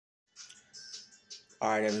All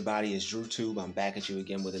right, everybody, it's Druuill. I'm back at you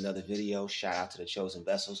again with another video. Shout out to the chosen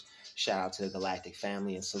vessels. Shout out to the galactic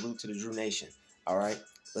family and salute to the Drew Nation. All right,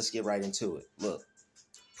 let's get right into it. Look,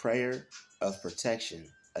 prayer of protection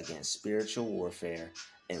against spiritual warfare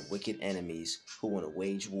and wicked enemies who want to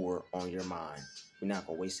wage war on your mind. We're not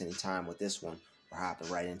going to waste any time with this one. We're hopping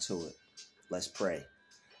right into it. Let's pray.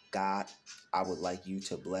 God, I would like you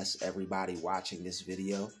to bless everybody watching this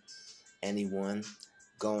video. Anyone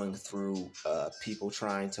going through people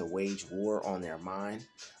trying to wage war on their mind,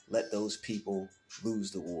 let those people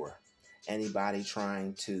lose the war. Anybody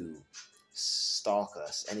trying to stalk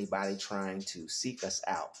us, anybody trying to seek us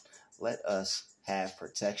out, let us have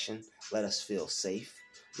protection. Let us feel safe.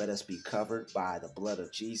 Let us be covered by the blood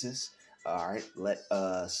of Jesus. All right, let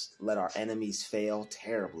our enemies fail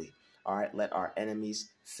terribly. All right, let our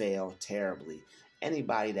enemies fail terribly.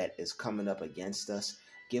 Anybody that is coming up against us,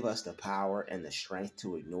 give us the power and the strength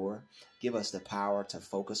to ignore. Give us the power to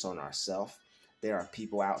focus on ourselves. There are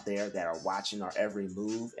people out there that are watching our every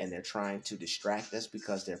move and they're trying to distract us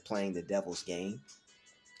because they're playing the devil's game.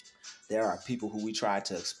 There are people who we try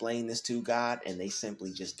to explain this to, God, and they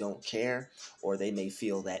simply just don't care, or they may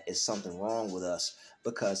feel that it's something wrong with us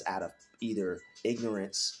because out of either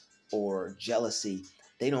ignorance or jealousy,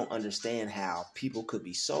 they don't understand how people could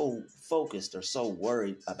be so focused or so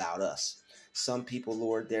worried about us. Some people,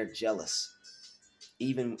 Lord, they're jealous,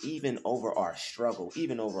 even over our struggle,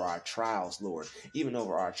 even over our trials, Lord, even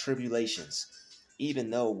over our tribulations, even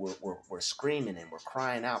though we're screaming and we're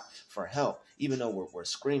crying out for help, even though we're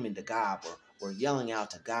screaming to God, we're yelling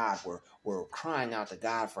out to God, we're crying out to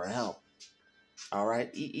God for help. All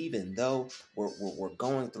right, even though we're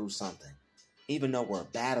going through something, even though we're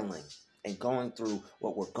battling and going through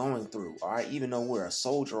what we're going through, all right, even though we're a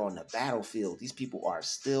soldier on the battlefield, these people are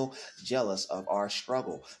still jealous of our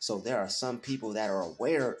struggle. So there are some people that are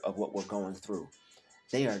aware of what we're going through.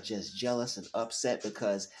 They are just jealous and upset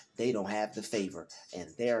because they don't have the favor and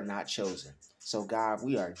they're not chosen. So God,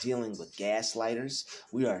 we are dealing with gaslighters.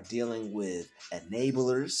 We are dealing with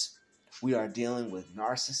enablers. We are dealing with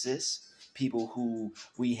narcissists. People who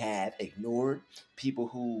we have ignored, people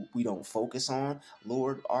who we don't focus on.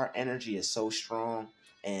 Lord, our energy is so strong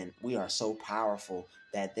and we are so powerful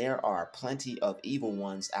that there are plenty of evil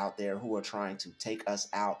ones out there who are trying to take us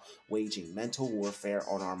out, waging mental warfare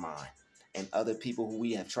on our mind. And other people who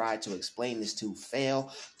we have tried to explain this to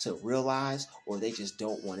fail to realize, or they just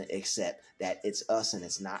don't want to accept that it's us and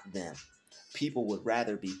it's not them. People would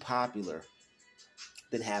rather be popular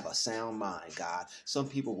than have a sound mind, God. Some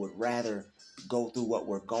people would rather go through what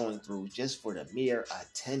we're going through just for the mere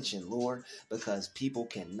attention, Lord, because people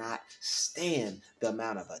cannot stand the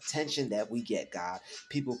amount of attention that we get, God.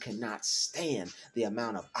 People cannot stand the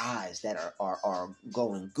amount of eyes that are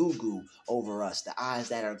going goo-goo over us. The eyes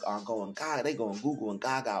that are going gaga, they going goo-goo and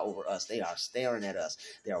gaga over us. They are staring at us.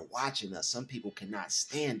 They're watching us. Some people cannot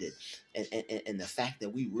stand it. And the fact that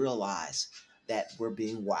we realize that we're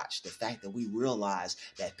being watched, the fact that we realize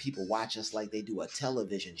that people watch us like they do a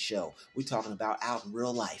television show. We're talking about out in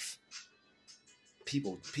real life.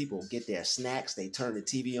 People get their snacks, they turn the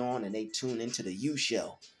TV on, and they tune into the You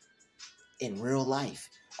Show. In real life,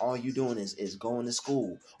 all you doing is going to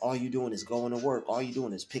school. All you doing is going to work. All you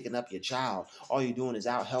doing is picking up your child. All you doing is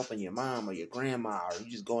out helping your mom or your grandma, or you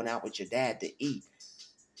just going out with your dad to eat.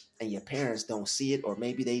 And your parents don't see it, or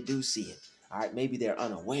maybe they do see it. All right, maybe they're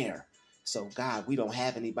unaware. So, God, we don't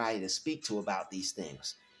have anybody to speak to about these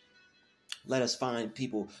things. Let us find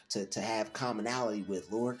people to have commonality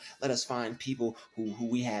with, Lord. Let us find people who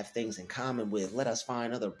we have things in common with. Let us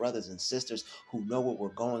find other brothers and sisters who know what we're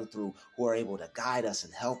going through, who are able to guide us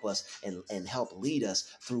and help us and help lead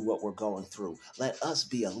us through what we're going through. Let us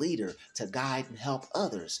be a leader to guide and help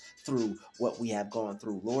others through what we have gone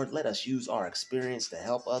through. Lord, let us use our experience to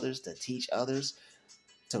help others, to teach others,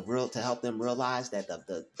 to help them realize that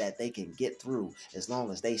that they can get through as long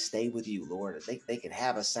as they stay with you, Lord. They can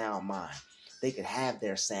have a sound mind. They can have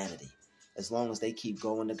their sanity as long as they keep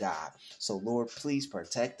going to God. So, Lord, please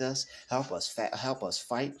protect us. Help us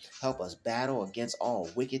fight. Help us battle against all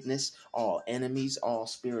wickedness, all enemies, all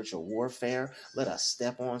spiritual warfare. Let us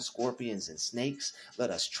step on scorpions and snakes. Let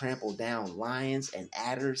us trample down lions and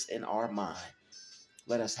adders in our mind.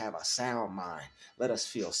 Let us have a sound mind. Let us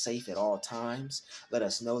feel safe at all times. Let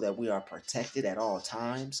us know that we are protected at all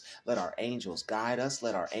times. Let our angels guide us.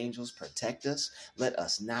 Let our angels protect us. Let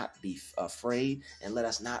us not be afraid, and let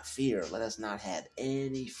us not fear. Let us not have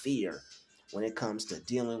any fear when it comes to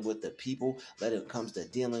dealing with the people, when it comes to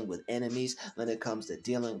dealing with enemies, when it comes to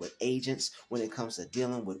dealing with agents, when it comes to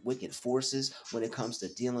dealing with wicked forces, when it comes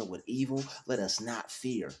to dealing with evil. Let us not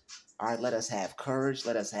fear. All right, let us have courage,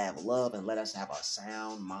 let us have love, and let us have a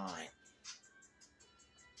sound mind.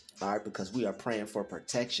 All right, because we are praying for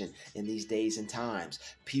protection in these days and times.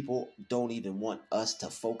 People don't even want us to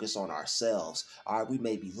focus on ourselves. All right, we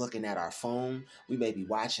may be looking at our phone. We may be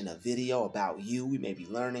watching a video about you. We may be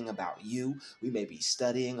learning about you. We may be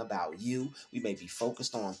studying about you. We may be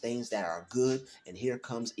focused on things that are good. And here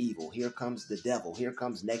comes evil. Here comes the devil. Here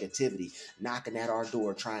comes negativity knocking at our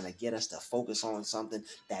door, trying to get us to focus on something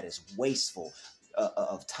that is wasteful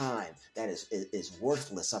of time, that is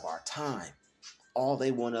worthless of our time. All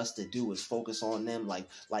they want us to do is focus on them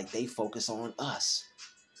like they focus on us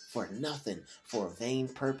for nothing, for a vain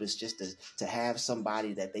purpose, just to have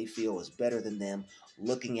somebody that they feel is better than them,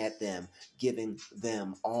 looking at them, giving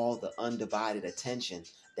them all the undivided attention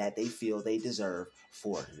that they feel they deserve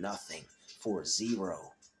for nothing, for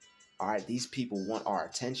zero. All right, these people want our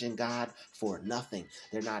attention, God, for nothing.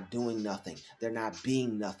 They're not doing nothing. They're not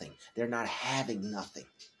being nothing. They're not having nothing.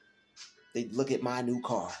 They look at my new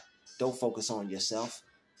car. Don't focus on yourself.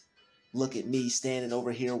 Look at me standing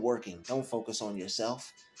over here working. Don't focus on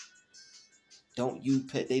yourself.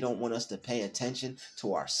 They don't want us to pay attention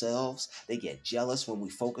to ourselves. They get jealous when we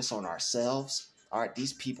focus on ourselves. All right,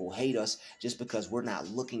 these people hate us just because we're not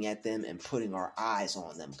looking at them and putting our eyes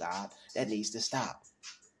on them, God. That needs to stop.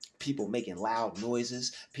 People making loud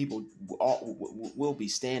noises. People will be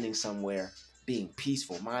standing somewhere being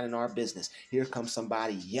peaceful, minding our business. Here comes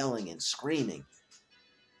somebody yelling and screaming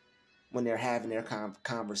when they're having their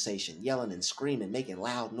conversation, yelling and screaming, making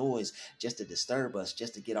loud noise just to disturb us,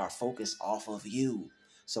 just to get our focus off of you.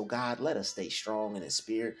 So God, let us stay strong in the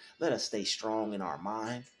spirit. Let us stay strong in our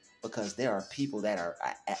mind, because there are people that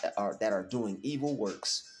are doing evil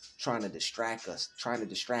works, trying to distract us, trying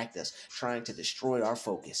to destroy our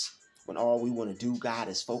focus. When all we want to do, God,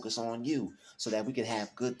 is focus on you so that we can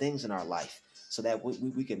have good things in our life, so that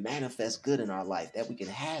we can manifest good in our life, that we can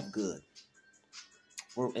have good.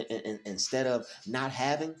 Instead of not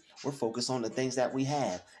having, we're focused on the things that we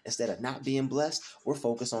have. Instead of not being blessed, we're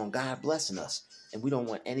focused on God blessing us. And we don't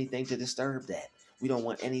want anything to disturb that. We don't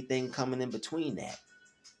want anything coming in between that.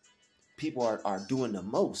 People are doing the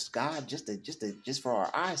most, God, just for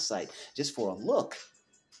our eyesight, just for a look.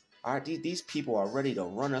 All right, these people are ready to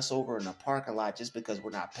run us over in the parking lot just because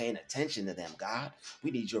we're not paying attention to them, God.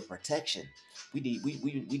 We need your protection. We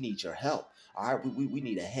need your help. All right, we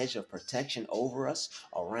need a hedge of protection over us,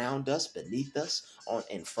 around us, beneath us,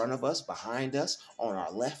 in front of us, behind us, on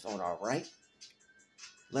our left, on our right.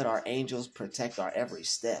 Let our angels protect our every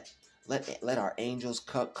step. Let our angels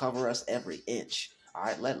cover us every inch. All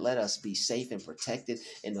right, let us be safe and protected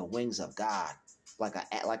in the wings of God, like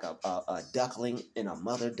a duckling in a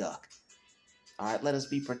mother duck. All right, let us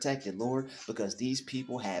be protected, Lord, because these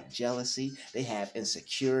people have jealousy. They have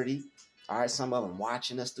insecurity. All right, some of them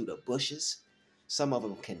watching us through the bushes. Some of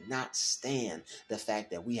them cannot stand the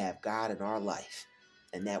fact that we have God in our life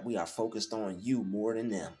and that we are focused on you more than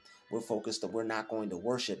them. We're not going to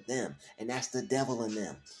worship them, and that's the devil in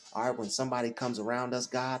them. All right, when somebody comes around us,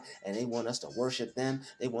 God, and they want us to worship them,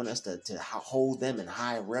 they want us to hold them in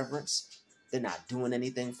high reverence. They're not doing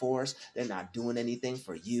anything for us. They're not doing anything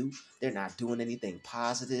for you. They're not doing anything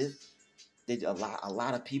positive. A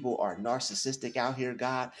lot of people are narcissistic out here,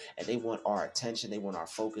 God, and they want our attention. They want our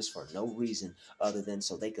focus for no reason other than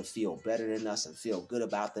so they could feel better than us and feel good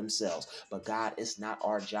about themselves. But God, it's not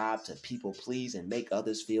our job to people please and make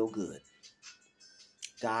others feel good.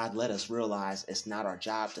 God, let us realize it's not our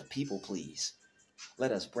job to people please.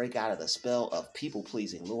 Let us break out of the spell of people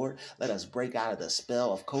pleasing, Lord. Let us break out of the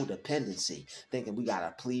spell of codependency, thinking we got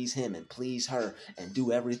to please him and please her and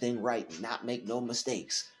do everything right and not make no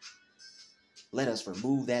mistakes. Let us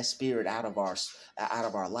remove that spirit out of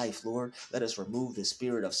our life, Lord. Let us remove the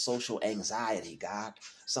spirit of social anxiety, God.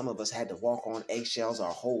 Some of us had to walk on eggshells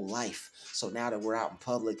our whole life. So now that we're out in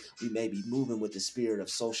public, we may be moving with the spirit of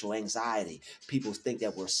social anxiety. People think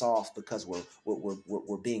that we're soft because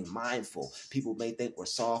we're being mindful. People may think we're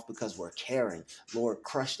soft because we're caring. Lord,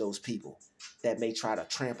 crush those people that may try to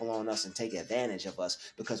trample on us and take advantage of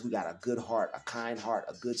us because we got a good heart, a kind heart,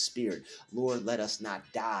 a good spirit. Lord, let us not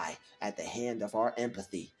die at the hand of our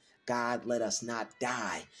empathy. God, let us not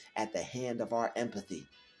die at the hand of our empathy.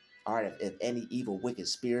 All right, if any evil, wicked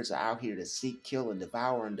spirits are out here to seek, kill, and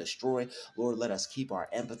devour and destroy, Lord, let us keep our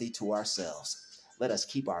empathy to ourselves. Let us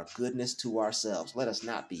keep our goodness to ourselves. Let us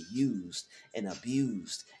not be used and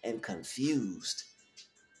abused and confused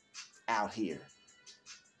out here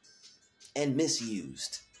and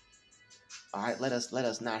misused. All right, let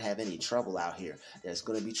us not have any trouble out here. There's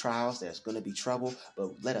going to be trials, there's going to be trouble,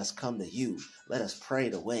 but let us come to you. Let us pray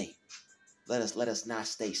the way. Let us not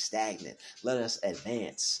stay stagnant. Let us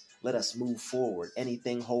advance. Let us move forward.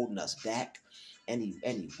 Anything holding us back,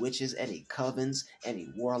 any witches, any covens,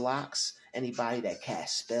 any warlocks, anybody that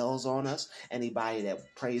casts spells on us, anybody that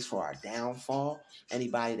prays for our downfall,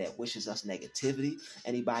 anybody that wishes us negativity,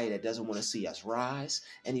 anybody that doesn't want to see us rise,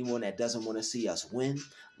 anyone that doesn't want to see us win,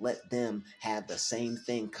 let them have the same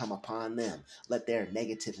thing come upon them. Let their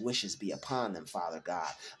negative wishes be upon them, Father God.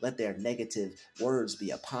 Let their negative words be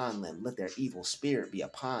upon them. Let their evil spirit be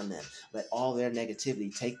upon them. Let all their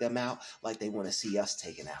negativity take them out like they want to see us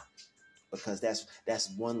taken out. Because that's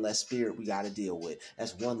one less spirit we got to deal with.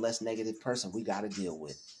 That's one less negative person we got to deal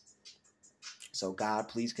with. So God,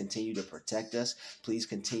 please continue to protect us. Please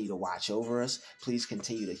continue to watch over us. Please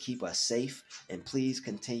continue to keep us safe. And please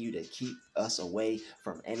continue to keep us away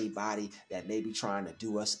from anybody that may be trying to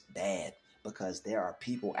do us bad. Because there are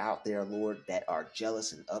people out there, Lord, that are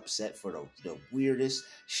jealous and upset for the weirdest,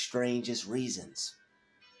 strangest reasons.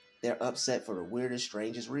 They're upset for the weirdest,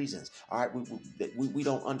 strangest reasons. All right, we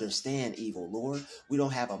don't understand evil, Lord. We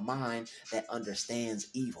don't have a mind that understands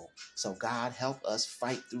evil. So God, help us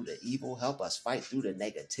fight through the evil. Help us fight through the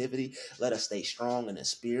negativity. Let us stay strong in the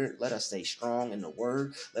spirit. Let us stay strong in the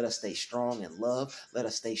word. Let us stay strong in love. Let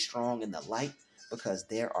us stay strong in the light, because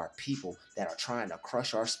there are people that are trying to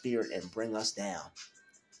crush our spirit and bring us down.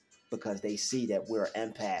 Because they see that we're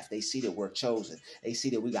an empath. They see that we're chosen. They see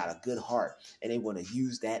that we got a good heart, and they want to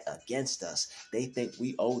use that against us. They think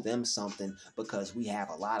we owe them something because we have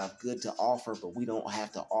a lot of good to offer, but we don't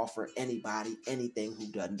have to offer anybody anything who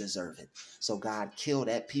doesn't deserve it. So God, kill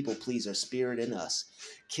that people pleaser spirit in us.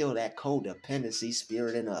 Kill that codependency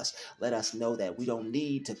spirit in us. Let us know that we don't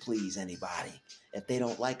need to please anybody. If they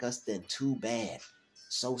don't like us, then too bad.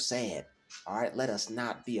 So sad. All right, let us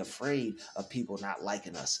not be afraid of people not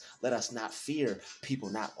liking us. Let us not fear people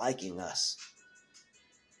not liking us.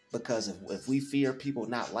 Because if we fear people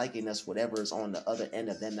not liking us, whatever is on the other end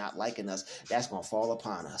of them not liking us, that's going to fall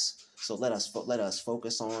upon us. So let us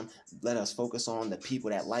focus on the people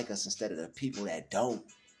that like us instead of the people that don't.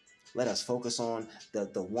 Let us focus on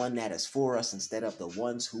the one that is for us instead of the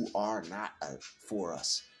ones who are not for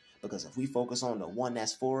us. Because if we focus on the one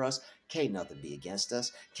that's for us, can't nothing be against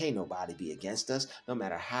us. Can't nobody be against us, no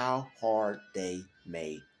matter how hard they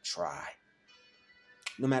may try.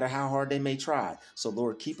 No matter how hard they may try. So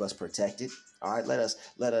Lord, keep us protected. All right, let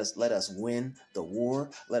us win the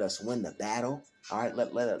war. Let us win the battle. All right,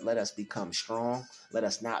 let us become strong. Let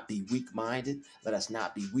us not be weak-minded. Let us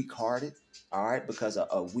not be weak-hearted. All right, because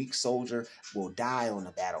a weak soldier will die on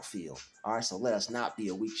the battlefield. All right, so let us not be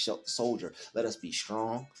a weak soldier. Let us be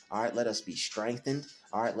strong. All right, let us be strengthened.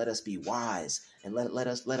 All right, let us be wise, and let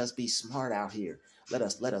us be smart out here. Let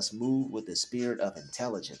us move with the spirit of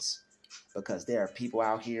intelligence, because there are people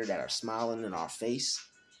out here that are smiling in our face.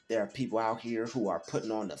 There are people out here who are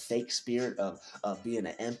putting on the fake spirit of being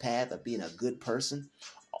an empath, of being a good person,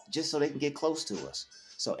 just so they can get close to us.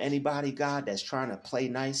 So anybody, God, that's trying to play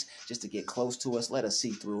nice just to get close to us, let us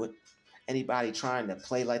see through it. Anybody trying to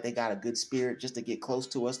play like they got a good spirit just to get close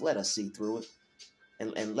to us, let us see through it.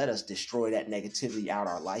 And let us destroy that negativity out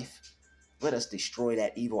of our life. Let us destroy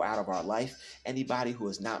that evil out of our life. Anybody who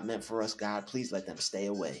is not meant for us, God, please let them stay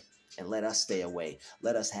away. And let us stay away.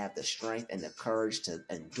 Let us have the strength and the courage to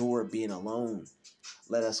endure being alone.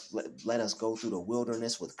 Let us go through the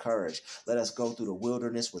wilderness with courage. Let us go through the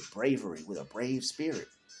wilderness with bravery, with a brave spirit.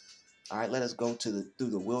 All right, let us go through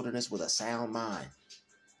the wilderness with a sound mind.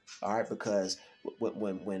 All right, because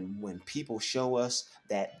when people show us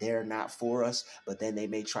that they're not for us, but then they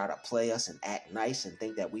may try to play us and act nice and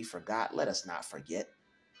think that we forgot, let us not forget.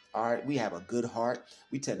 All right, we have a good heart.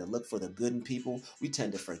 We tend to look for the good in people. We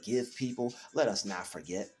tend to forgive people. Let us not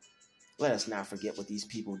forget. Let us not forget what these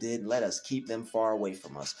people did. Let us keep them far away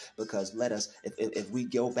from us, because if we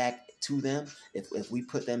go back to them, if we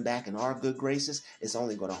put them back in our good graces, it's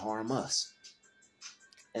only going to harm us.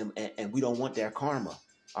 And we don't want their karma.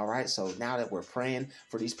 All right, so now that we're praying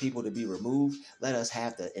for these people to be removed, let us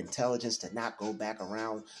have the intelligence to not go back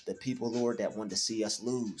around the people, Lord, that want to see us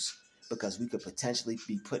lose, because we could potentially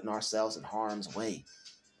be putting ourselves in harm's way.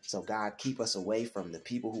 So God, keep us away from the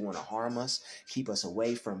people who want to harm us. Keep us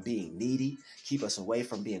away from being needy. Keep us away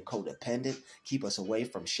from being codependent. Keep us away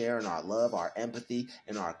from sharing our love, our empathy,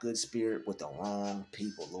 and our good spirit with the wrong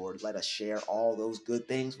people, Lord. Let us share all those good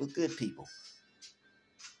things with good people.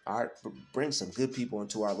 All right, bring some good people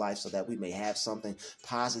into our life so that we may have something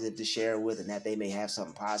positive to share with, and that they may have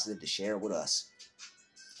something positive to share with us.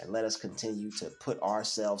 And let us continue to put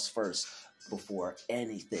ourselves first before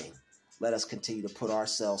anything. Let us continue to put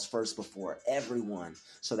ourselves first before everyone,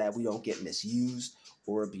 so that we don't get misused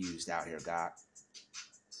or abused out here, God.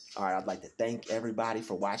 All right, I'd like to thank everybody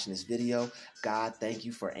for watching this video. God, thank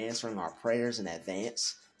you for answering our prayers in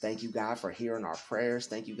advance. Thank you, God, for hearing our prayers.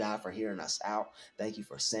 Thank you, God, for hearing us out. Thank you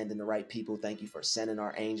for sending the right people. Thank you for sending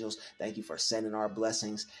our angels. Thank you for sending our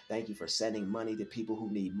blessings. Thank you for sending money to people who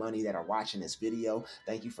need money that are watching this video.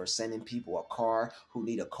 Thank you for sending people a car who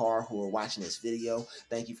need a car who are watching this video.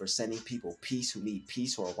 Thank you for sending people peace who need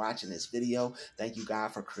peace who are watching this video. Thank you,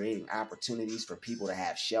 God, for creating opportunities for people to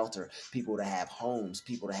have shelter, people to have homes,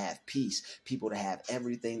 people to have peace, people to have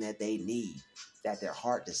everything that they need, that their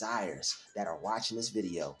heart desires, that are watching this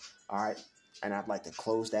video. All right. And I'd like to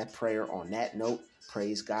close that prayer on that note.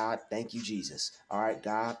 Praise God. Thank you, Jesus. All right,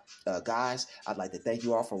 God, guys, I'd like to thank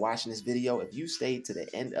you all for watching this video. If you stayed to the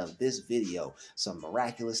end of this video, some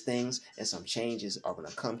miraculous things and some changes are going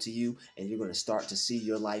to come to you, and you're going to start to see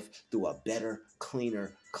your life through a better,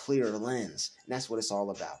 cleaner, clearer lens. And that's what it's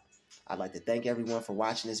all about. I'd like to thank everyone for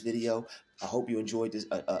watching this video. I hope you enjoyed this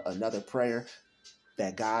another prayer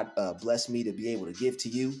that God blessed me to be able to give to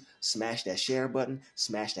you. Smash that share button,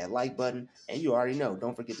 smash that like button, and you already know,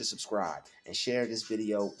 don't forget to subscribe and share this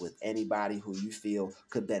video with anybody who you feel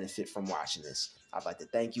could benefit from watching this. I'd like to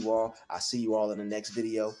thank you all. I'll see you all in the next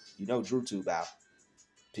video. You know Druuill out.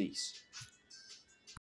 Peace.